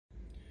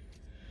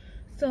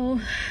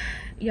So,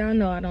 y'all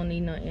know I don't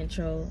need no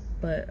intro,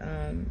 but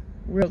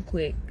real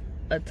quick,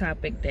 a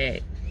topic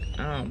that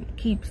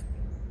keeps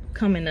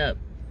coming up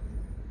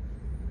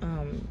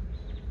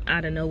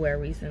out of nowhere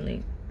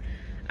recently.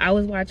 I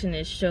was watching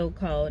this show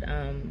called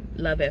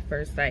Love at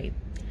First Sight,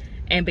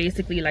 and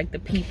basically, like, the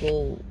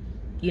people,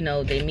 you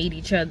know, they meet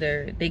each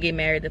other, they get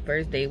married the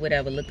first day,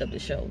 whatever. Look up the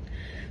show.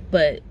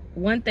 But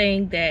one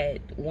thing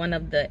that one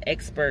of the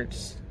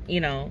experts,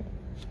 you know,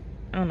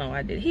 I don't know,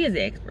 he is an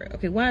expert.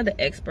 Okay, one of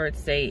the experts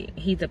say,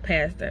 he's a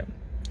pastor.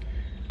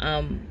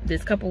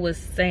 This couple was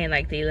saying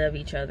like they love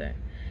each other,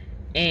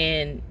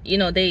 and you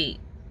know,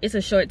 it's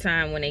a short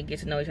time when they get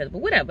to know each other, but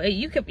whatever,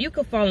 you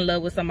could fall in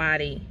love with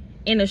somebody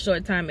in a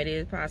short time. It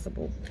is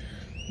possible.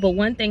 But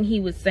one thing he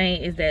was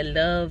saying is that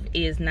love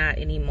is not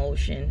an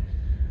emotion.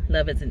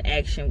 Love is an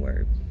action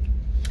word.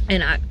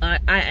 And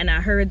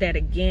I heard that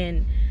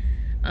again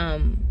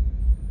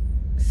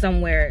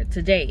somewhere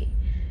today,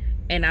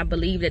 and I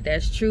believe that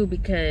that's true,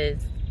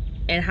 because,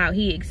 and how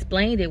he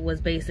explained it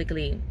was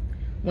basically,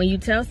 when you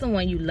tell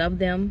someone you love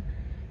them,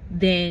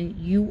 then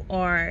you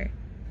are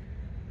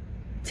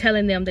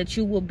telling them that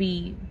you will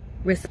be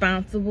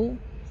responsible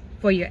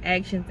for your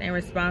actions and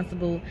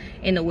responsible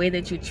in the way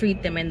that you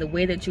treat them, and the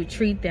way that you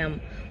treat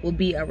them will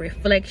be a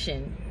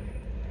reflection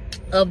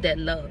of that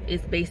love.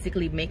 It's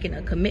basically making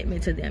a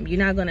commitment to them. You're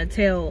not going to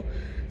tell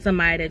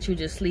somebody that you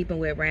just sleeping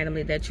with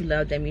randomly that you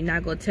love them. You're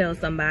not going to tell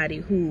somebody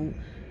who,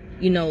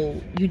 you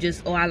know, you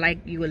just, oh, I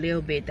like you a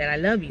little bit, that I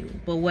love you.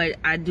 But what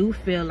I do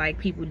feel like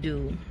people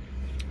do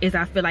is,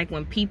 I feel like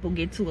when people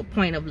get to a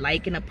point of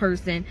liking a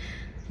person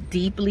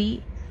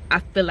deeply, I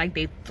feel like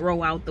they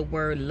throw out the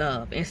word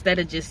love instead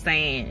of just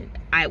saying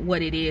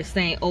what it is,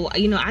 saying, oh,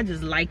 you know, I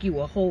just like you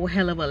a whole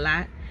hell of a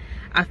lot.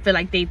 I feel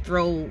like they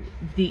throw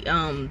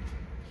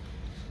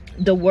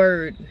the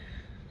word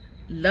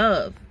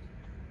love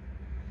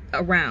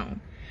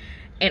around,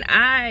 and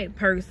I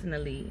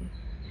personally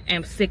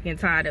am sick and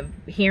tired of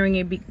hearing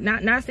it.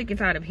 Not sick and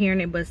tired of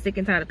hearing it, but sick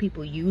and tired of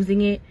people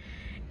using it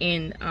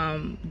in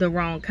the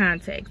wrong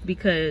context.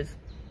 Because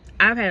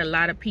I've had a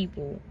lot of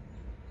people,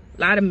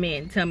 a lot of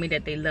men tell me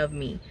that they love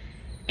me,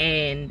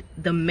 and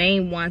the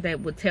main ones that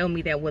would tell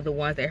me that were the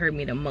ones that hurt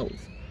me the most.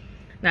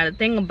 Now, the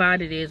thing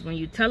about it is, when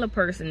you tell a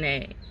person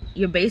that,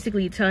 you're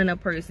basically telling a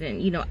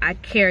person, you know, I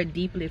care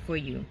deeply for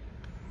you,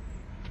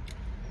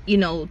 you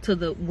know, to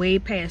the way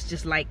past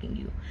just liking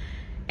you.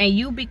 And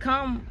you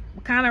become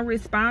kind of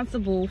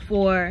responsible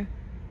for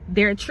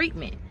their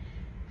treatment,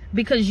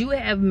 because you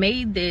have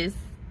made this,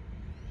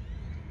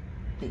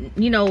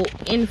 you know,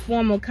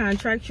 informal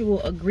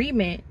contractual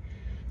agreement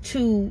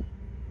to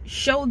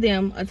show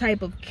them a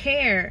type of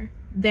care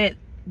that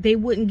they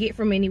wouldn't get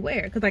from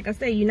anywhere. Because like I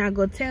said, you're not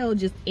going to tell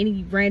just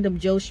any random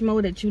Joe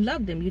Schmo that you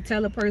love them. You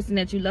tell a person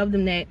that you love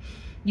them that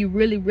you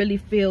really, really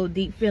feel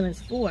deep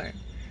feelings for.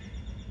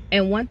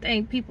 And one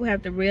thing people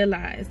have to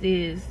realize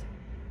is,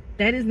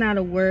 that is not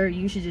a word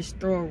you should just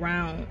throw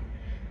around,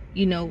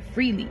 you know,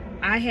 freely.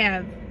 I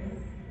have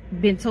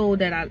been told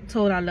that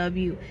I love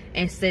you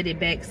and said it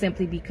back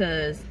simply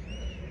because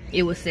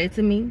it was said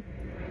to me.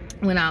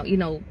 When I, you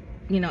know,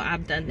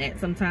 I've done that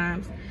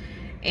sometimes,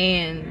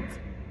 and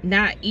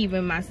not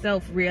even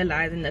myself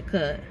realizing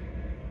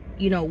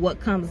you know, what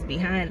comes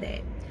behind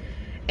that.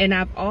 And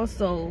I've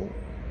also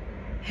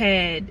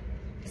had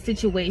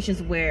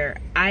situations where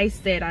I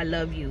said I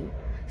love you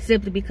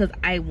simply because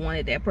I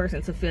wanted that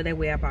person to feel that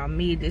way about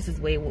me. This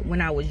is way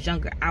when I was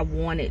younger, I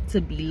wanted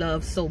to be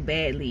loved so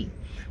badly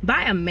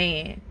by a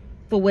man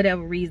for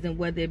whatever reason,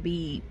 whether it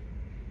be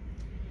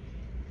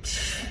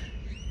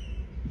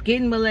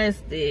getting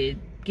molested,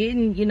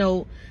 getting, you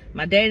know,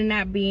 my daddy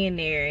not being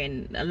there,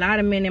 and a lot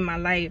of men in my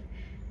life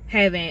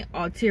having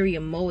ulterior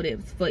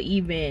motives for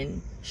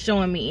even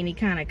showing me any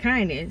kind of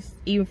kindness.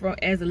 Even from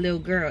as a little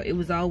girl, it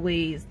was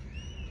always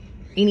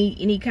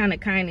any kind of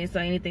kindness or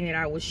anything that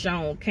I was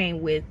shown came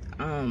with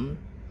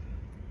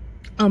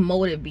a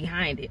motive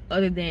behind it,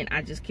 other than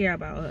I just care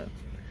about her.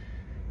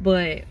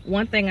 But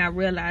one thing I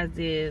realized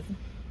is,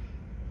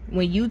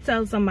 when you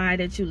tell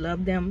somebody that you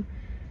love them,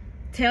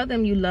 tell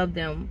them you love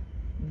them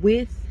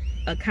with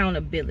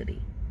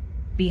accountability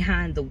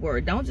behind the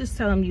word. Don't just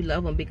tell them you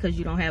love them because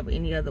you don't have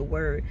any other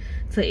word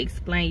to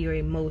explain your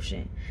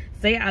emotion.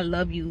 Say I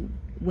love you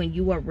when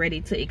you are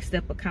ready to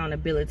accept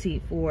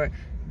accountability for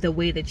the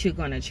way that you're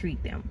going to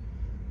treat them.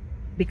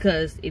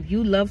 Because if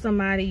you love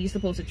somebody, you're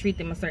supposed to treat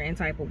them a certain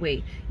type of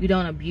way. You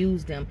don't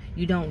abuse them,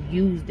 you don't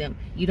use them,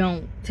 you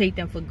don't take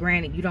them for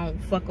granted, you don't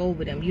fuck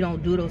over them, you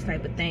don't do those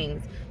type of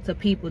things to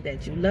people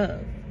that you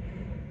love,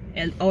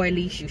 or at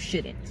least you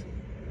shouldn't.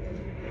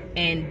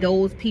 And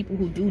those people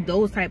who do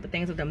those type of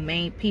things are the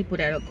main people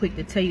that are quick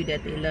to tell you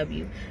that they love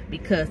you,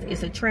 because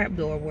it's a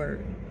trapdoor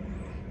word.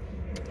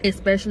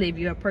 Especially if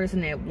you're a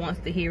person that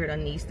wants to hear it or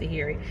needs to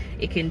hear it,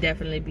 it can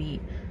definitely be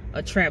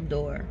a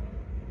trapdoor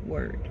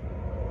word.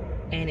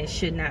 And it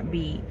should not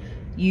be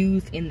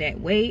used in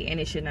that way, and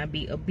it should not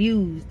be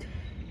abused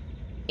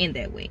in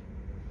that way.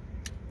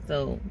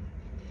 So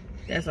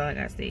that's all I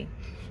gotta say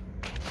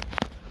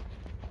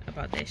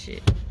about that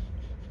shit.